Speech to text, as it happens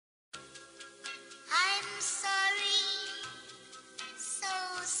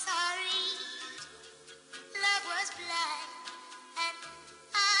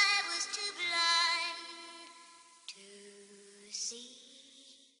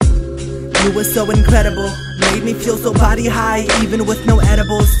You were so incredible, made me feel so body high, even with no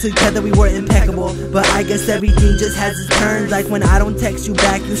edibles. Together we were impeccable, but I guess everything just has its turn. Like when I don't text you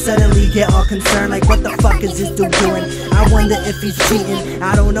back, you suddenly get all concerned. Like what the fuck is this dude doing? I wonder if he's cheating.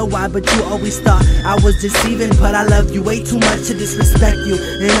 I don't know why, but you always thought I was deceiving. But I loved you way too much to disrespect you,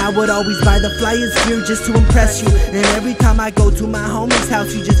 and I would always buy the flyers here just to impress you. And every time I go to my homie's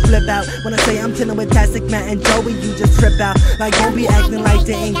house, you just flip out. When I say I'm chilling with Tastic, Matt, and Joey, you just trip out. Like don't be acting like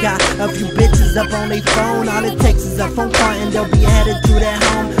they ain't got a few bitches up on their phone. All it takes is a phone call and they'll be headed to their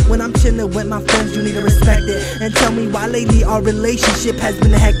home. When I'm chilling with my friends, you need to respect it. And tell me why lately our relationship has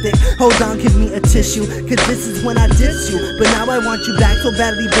been hectic. Hold on, give me a tissue, cause this is when I diss you. But now I want you back so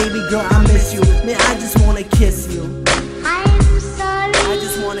badly, baby girl, I miss you. Man, I just wanna kiss you. I'm sorry. I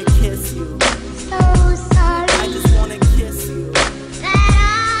just wanna kiss you. So sorry. I just wanna kiss you. That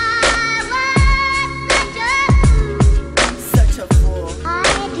I was Such a fool. I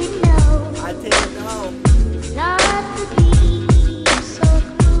didn't know. I didn't know. Love could be so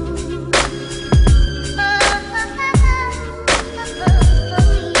cruel.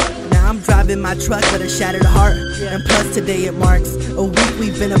 Now I'm driving my truck with a shattered heart, and plus today it marks a week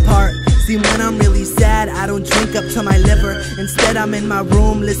we've been apart. See, when I'm really sad, I don't drink up to my liver. Instead, I'm in my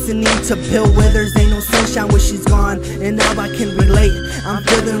room listening to Bill Withers. Ain't no sunshine when she's gone, and now I can relate. I'm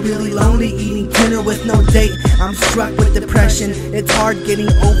feeling really lonely, eating dinner with no date. I'm struck with depression. It's hard getting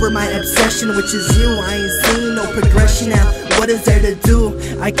over my obsession, which is you. I ain't seen no progression now. What is there to do?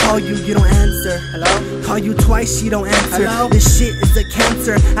 I call you, you don't answer. Hello? Call you twice, you don't answer. Hello? This shit is a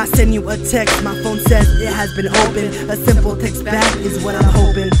cancer. I send you a text, my phone says it has been opened. A simple text back is what I'm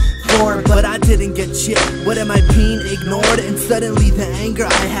hoping for, but I didn't get shit. What am I being ignored? And suddenly the anger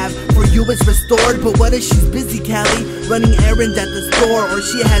I have for you is restored. But what if she's busy, Cali, running errands at the store? Or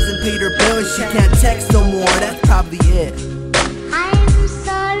she hasn't paid her bill and she can't text no more? That's probably it. I'm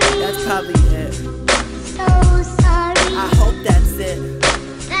sorry. That's probably it. So sorry. I hope that's it.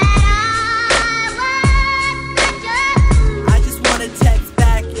 That I was I just wanna text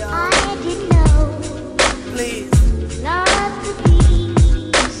back, yo. I didn't know. Please. Love could be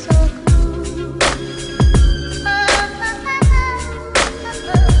so cruel.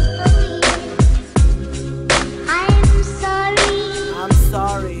 I'm sorry. I'm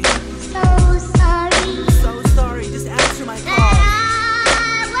sorry. So sorry. So sorry. Just answer my call.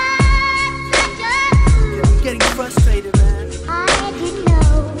 That I'm getting frustrated, man. I didn't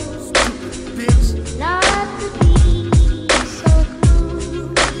know. Stupid bitch. Love could be so cruel.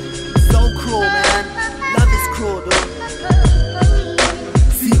 So cruel, man. Love is cruel, dude.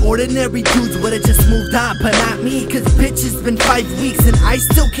 See, ordinary dudes would've just moved on, but not me. Cause bitch, it's been 5 weeks and I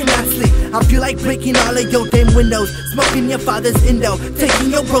still cannot sleep. I feel like breaking all of your damn windows, smoking your father's Indo,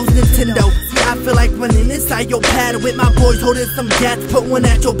 taking your bro's Nintendo. See, I feel like running inside your pad with my boys holding some gats. Put one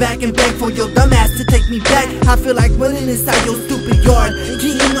at your back and beg for your dumb ass to take me back. I feel like running inside your stupid yard and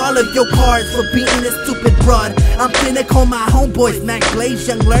getting all of your cards for beating this stupid broad. I'm finna call my homeboys, Mac Blaze,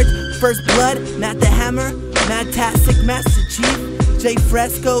 Young Lurk, First Blood, Matt the Hammer, Matt Tastic, Master Chief, J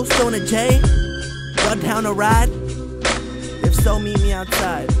Fresco, Stoner J. Y'all down to ride? If so, meet me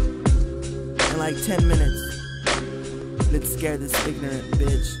outside in like 10 minutes. Let's scare this ignorant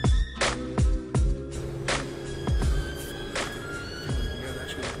bitch.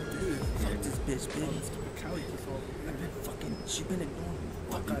 Fuck this bitch, bitch. She been ignoring me.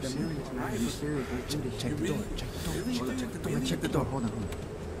 Fuck out of me. Check the door. Check the door. Hold on.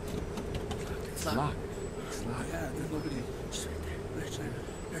 It's locked. It's locked. Yeah, there's nobody. Just right there.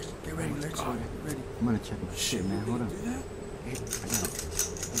 Lurch. Get ready, Lurch. Ready. I'm gonna check my shit, man. Hold on. Do that? Hey, I got it.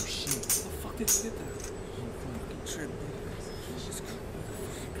 Oh shit. What the fuck did you get that? Fucking trip, dude. Just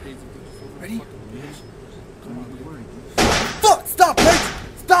crazy, dude. Ready? Come on, don't worry. Fuck! Stop, Lurch!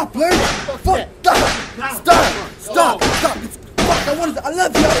 Stop, Lurch! Fuck! Stop! It's, fuck! I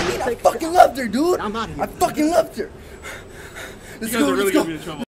love you. I fucking loved her, dude. I fucking loved her. Let's go.